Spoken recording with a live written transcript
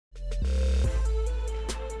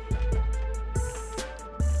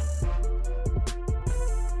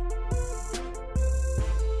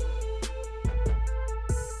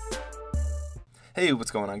Hey,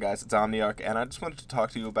 what's going on, guys? It's Omniarch, and I just wanted to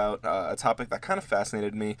talk to you about a topic that kind of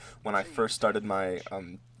fascinated me when I first started my,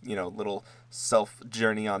 little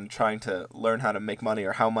self-journey on trying to learn how to make money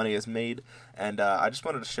or how money is made. And I just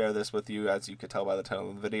wanted to share this with you, as you could tell by the title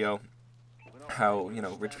of the video, how,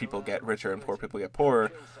 rich people get richer and poor people get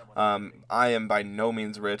poorer. I am by no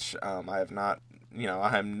means rich. I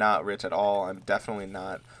am not rich at all. I'm definitely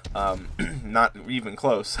not, not even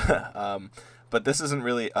close. But this isn't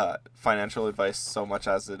really financial advice so much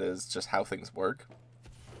as it is just how things work.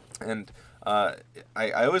 And I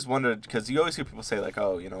always wondered, because you always hear people say, like,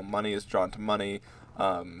 oh, money is drawn to money.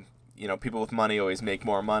 People with money always make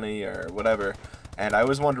more money or whatever. And I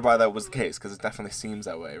always wondered why that was the case, because it definitely seems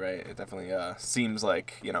that way, right? It definitely seems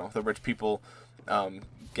like, the rich people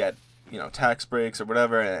get, tax breaks or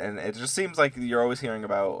whatever. And it just seems like you're always hearing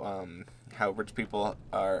about how rich people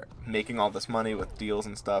are making all this money with deals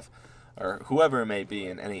and stuff, or whoever it may be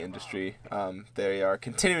in any industry. They are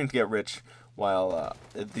continuing to get rich while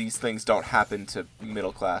these things don't happen to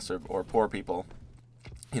middle class or poor people.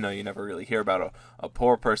 You never really hear about a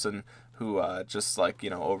poor person who just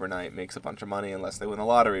overnight makes a bunch of money unless they win a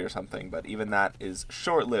lottery or something. But even that is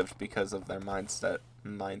short-lived because of their mind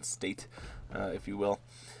state, if you will.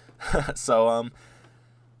 So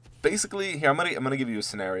basically, here, I'm gonna give you a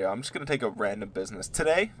scenario. I'm just gonna take a random business.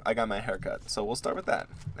 Today, I got my haircut, so we'll start with that.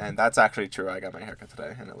 And that's actually true. I got my haircut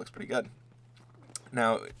today, and it looks pretty good.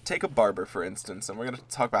 Now, take a barber, for instance, and we're gonna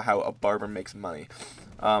talk about how a barber makes money.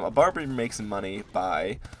 A barber makes money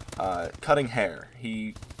by cutting hair.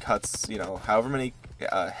 He cuts, however many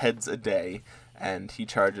heads a day, and he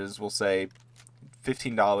charges, we'll say,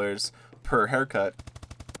 $15 per haircut.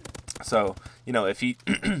 So, if he,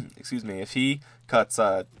 if he cuts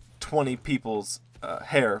 20 people's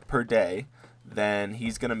hair per day, then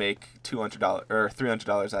he's gonna make $200 or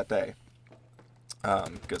 $300 that day,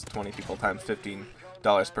 because 20 people times $15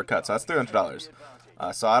 per cut, so that's $300.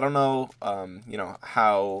 So I don't know,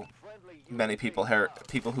 how many people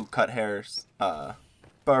who cut hairs,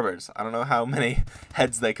 barbers, I don't know how many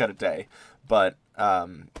heads they cut a day, but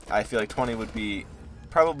I feel like 20 would be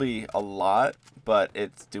probably a lot, but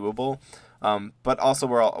it's doable. But also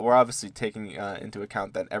we're obviously taking into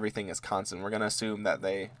account that everything is constant. We're going to assume that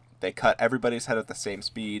they cut everybody's head at the same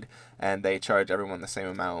speed and they charge everyone the same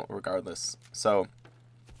amount regardless. So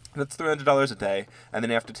that's $300 a day, and then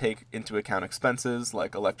you have to take into account expenses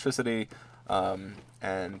like electricity,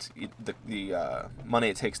 and the money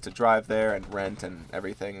it takes to drive there, and rent and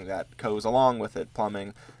everything that goes along with it,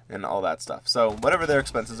 plumbing and all that stuff. So whatever their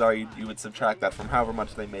expenses are, you would subtract that from however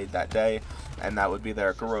much they made that day, and that would be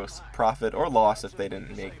their gross profit or loss if they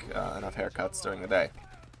didn't make enough haircuts during the day.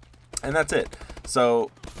 And that's it.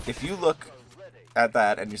 So if you look at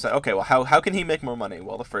that and you say, okay, well, how can he make more money?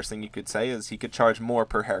 Well, the first thing you could say is he could charge more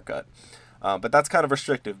per haircut. But that's kind of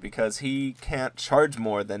restrictive, because he can't charge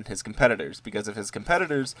more than his competitors, because if his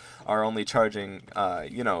competitors are only charging,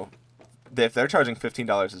 if they're charging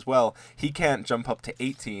 $15 as well, he can't jump up to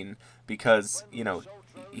 18 because, no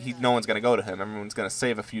one's going to go to him. Everyone's going to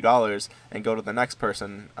save a few dollars and go to the next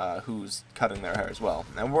person who's cutting their hair as well.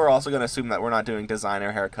 And we're also going to assume that we're not doing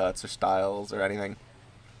designer haircuts or styles or anything.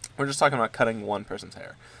 We're just talking about cutting one person's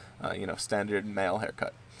hair, standard male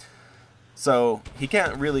haircut. So he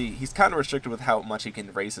can't really, he's kind of restricted with how much he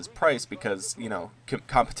can raise his price, because,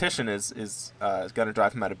 competition is going to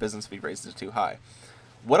drive him out of business if he raises it too high.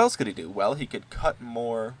 What else could he do? Well, he could cut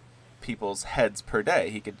more people's heads per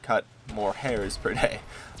day. He could cut more hairs per day,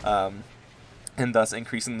 and thus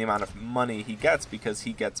increasing the amount of money he gets, because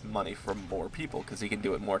he gets money from more people, because he can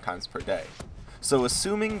do it more times per day. So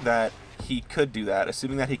assuming that he could do that,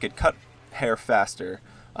 assuming that he could cut hair faster,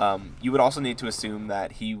 you would also need to assume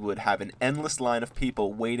that he would have an endless line of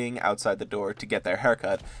people waiting outside the door to get their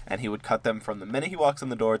haircut, and he would cut them from the minute he walks in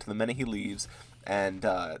the door to the minute he leaves, and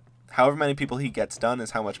however many people he gets done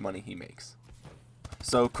is how much money he makes.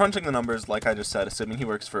 So crunching the numbers, like I just said, assuming he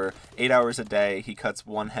works for 8 hours a day, he cuts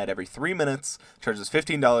one head every 3 minutes, charges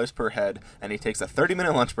 $15 per head, and he takes a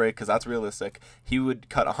 30-minute lunch break, because that's realistic. He would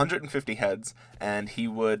cut 150 heads, and he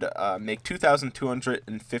would make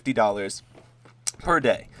 $2,250 per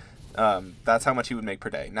day. That's how much he would make per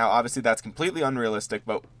day. Now, obviously, that's completely unrealistic,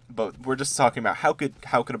 but we're just talking about how could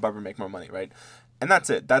a barber make more money, right? And that's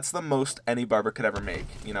it. That's the most any barber could ever make.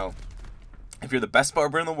 If you're the best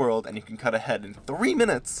barber in the world and you can cut a head in 3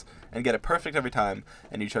 minutes and get it perfect every time,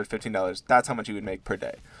 and you charge $15, that's how much you would make per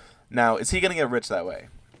day. Now, is he going to get rich that way?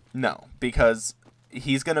 No, because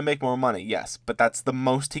he's going to make more money, yes, but that's the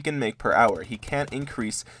most he can make per hour. He can't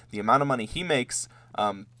increase the amount of money he makes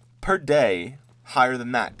per day higher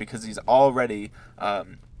than that, because he's already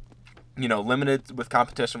you know, limited with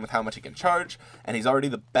competition with how much he can charge, and he's already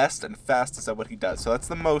the best and fastest at what he does. So that's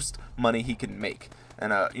the most money he can make.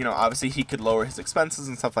 And, you know, obviously he could lower his expenses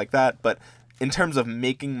and stuff like that, but in terms of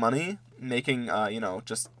making money, making, you know,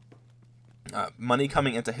 just money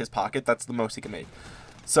coming into his pocket, that's the most he can make.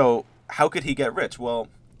 So how could he get rich? Well,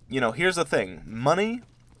 you know, here's the thing. Money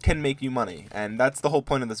can make you money, and that's the whole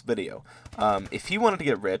point of this video. If he wanted to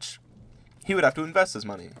get rich, he would have to invest his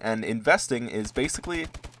money, and investing is basically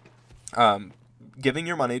giving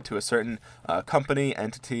your money to a certain company,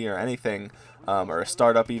 entity, or anything, or a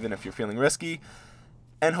startup even if you're feeling risky,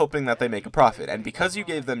 and hoping that they make a profit. And because you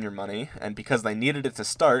gave them your money, and because they needed it to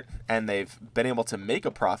start, and they've been able to make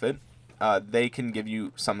a profit, they can give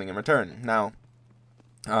you something in return. Now,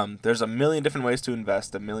 there's a million different ways to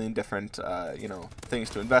invest, a million different, you know, things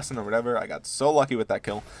to invest in or whatever. I got so lucky with that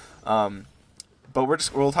kill. But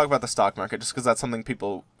we'll talk about the stock market just because that's something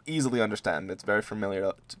people easily understand. It's very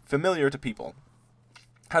familiar to people.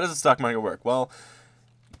 How does the stock market work? Well,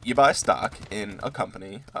 you buy stock in a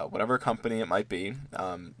company, whatever company it might be.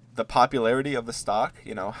 The popularity of the stock,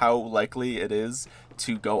 you know, how likely it is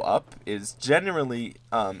to go up, is generally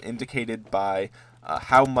indicated by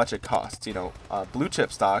how much it costs. You know, blue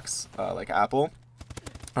chip stocks like Apple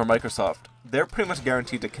or Microsoft, they're pretty much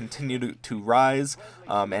guaranteed to continue to rise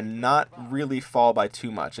and not really fall by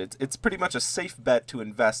too much. It's pretty much a safe bet to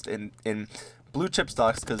invest in blue chip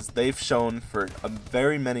stocks because they've shown for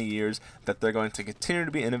very many years that they're going to continue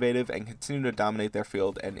to be innovative and continue to dominate their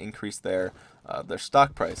field and increase their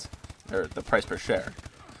stock price, or the price per share.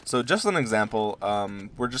 So just an example,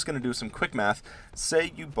 we're just going to do some quick math.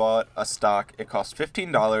 Say you bought a stock, it cost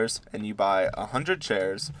 $15, and you buy 100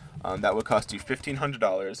 shares. That would cost you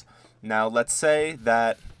 $1,500. Now let's say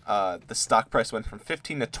that the stock price went from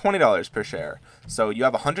 $15 to $20 per share. So you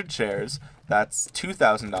have 100 shares, that's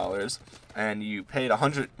 $2,000, and you paid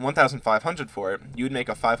 $1,500 for it. You would make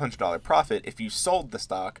a $500 profit if you sold the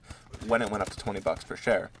stock when it went up to $20 per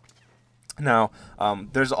share. Now,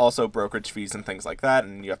 there's also brokerage fees and things like that,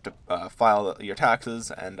 and you have to file your taxes,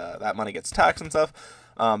 and that money gets taxed and stuff.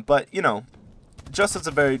 But, you know, just as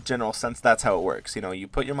a very general sense, that's how it works. You know, you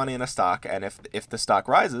put your money in a stock, and if the stock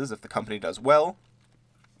rises, if the company does well,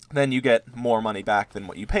 then you get more money back than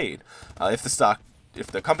what you paid. If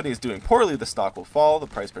the company is doing poorly, the stock will fall, the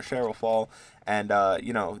price per share will fall, and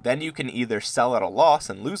you know, then you can either sell at a loss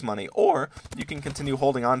and lose money, or you can continue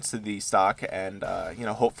holding on to the stock, and you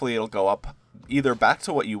know, hopefully it'll go up either back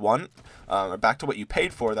to what you want, or back to what you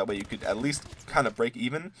paid for. That way you could at least kind of break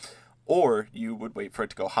even, or you would wait for it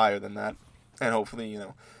to go higher than that, and hopefully, you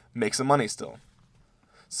know, make some money still.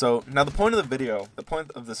 So now the point of the video, the point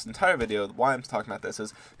of this entire video, why I'm talking about this,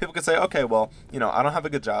 is people could say, okay, well, you know, I don't have a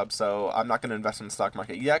good job, so I'm not going to invest in the stock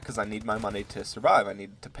market yet because I need my money to survive. I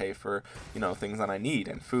need to pay for, you know, things that I need,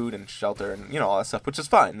 and food and shelter and, you know, all that stuff, which is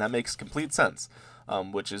fine. That makes complete sense,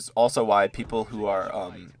 which is also why people who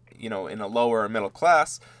are, you know, in a lower or middle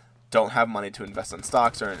class don't have money to invest in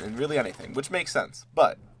stocks or in really anything, which makes sense.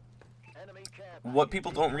 But what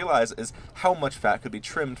people don't realize is how much fat could be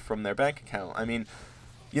trimmed from their bank account. I mean,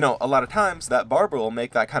 you know, a lot of times that barber will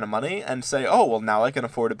make that kind of money and say, oh, well, now I can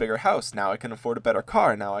afford a bigger house. Now I can afford a better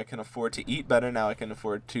car. Now I can afford to eat better. Now I can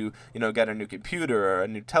afford to, you know, get a new computer or a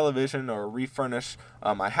new television, or refurnish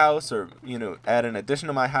my house, or, you know, add an addition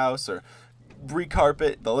to my house, or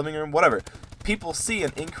recarpet the living room, whatever. People see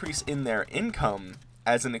an increase in their income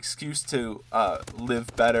as an excuse to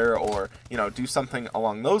live better, or, you know, do something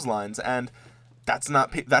along those lines, and that's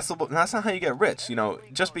not how you get rich. You know,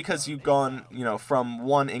 just because you've gone, you know, from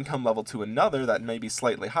one income level to another that may be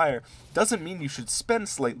slightly higher, doesn't mean you should spend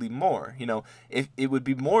slightly more. You know, it would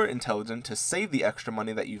be more intelligent to save the extra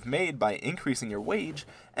money that you've made by increasing your wage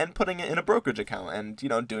and putting it in a brokerage account, and, you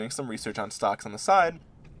know, doing some research on stocks on the side.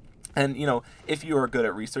 And, you know, if you are good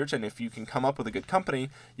at research and if you can come up with a good company,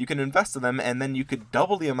 you can invest in them, and then you could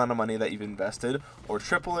double the amount of money that you've invested, or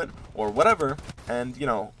triple it, or whatever. And, you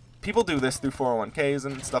know, people do this through 401ks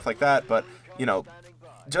and stuff like that, but, you know,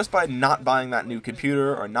 just by not buying that new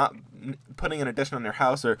computer, or not putting an addition on your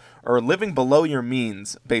house, or living below your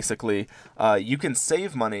means, basically, you can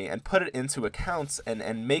save money and put it into accounts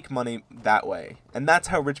and make money that way. And that's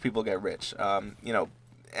how rich people get rich. You know,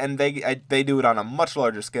 and they do it on a much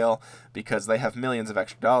larger scale because they have millions of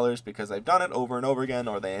extra dollars, because they've done it over and over again,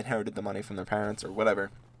 or they inherited the money from their parents or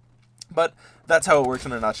whatever. But that's how it works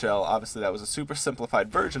in a nutshell. Obviously, that was a super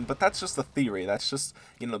simplified version, but that's just the theory. That's just,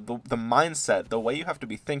 you know, the mindset, the way you have to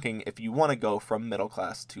be thinking if you want to go from middle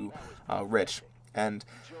class to rich. And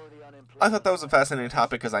I thought that was a fascinating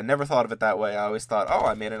topic because I never thought of it that way. I always thought, oh,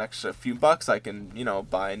 I made an extra few bucks, I can, you know,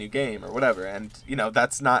 buy a new game or whatever. And, you know,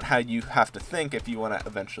 that's not how you have to think if you want to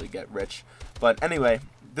eventually get rich. But anyway,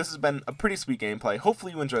 this has been a pretty sweet gameplay.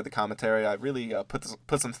 Hopefully you enjoyed the commentary. I really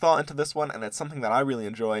put some thought into this one, and it's something that I really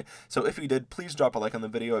enjoy. So if you did, please drop a like on the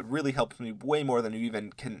video. It really helps me way more than you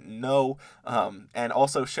even can know. And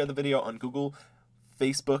also share the video on Google,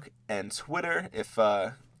 Facebook, and Twitter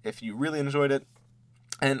if you really enjoyed it.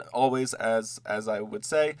 And always, as I would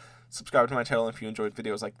say, subscribe to my channel if you enjoyed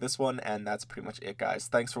videos like this one, and that's pretty much it, guys.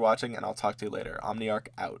 Thanks for watching, and I'll talk to you later. Omniarch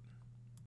out.